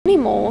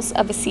moles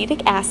of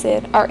acetic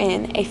acid are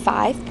in a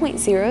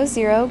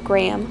 5.00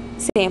 gram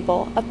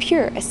sample of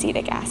pure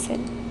acetic acid.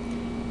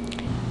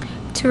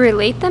 To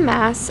relate the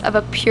mass of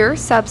a pure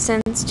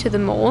substance to the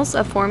moles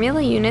of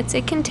formula units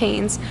it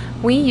contains,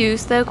 we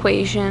use the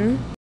equation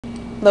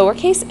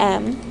lowercase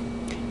m,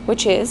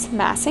 which is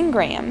mass in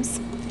grams,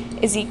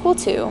 is equal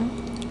to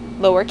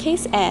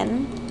lowercase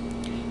n,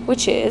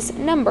 which is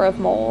number of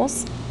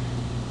moles,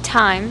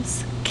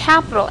 times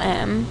capital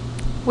M,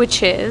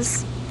 which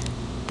is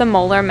the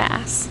molar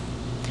mass.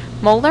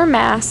 Molar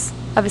mass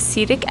of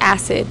acetic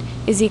acid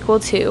is equal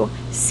to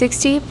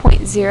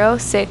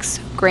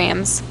 60.06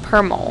 grams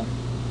per mole.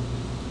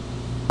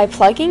 By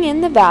plugging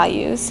in the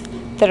values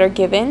that are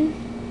given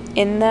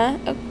in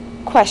the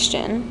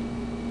question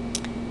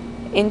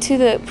into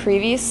the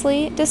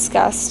previously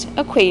discussed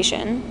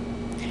equation,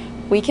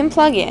 we can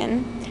plug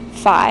in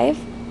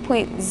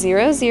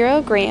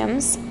 5.00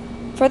 grams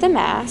for the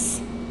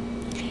mass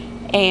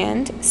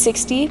and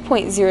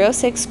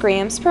 60.06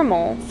 grams per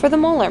mole for the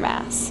molar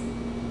mass.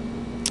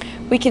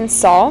 We can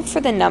solve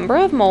for the number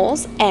of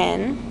moles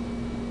N,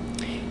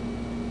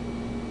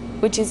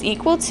 which is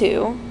equal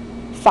to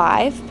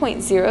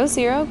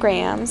 5.00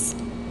 grams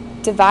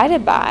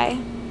divided by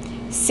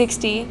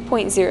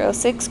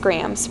 60.06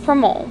 grams per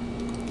mole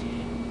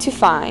to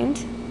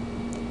find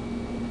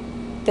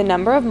the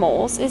number of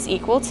moles is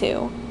equal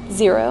to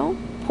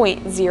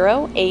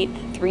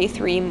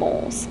 0.0833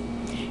 moles.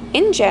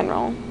 In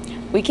general,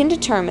 we can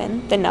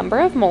determine the number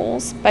of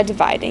moles by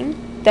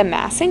dividing the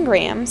mass in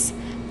grams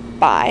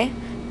by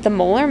the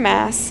molar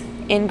mass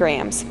in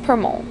grams per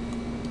mole.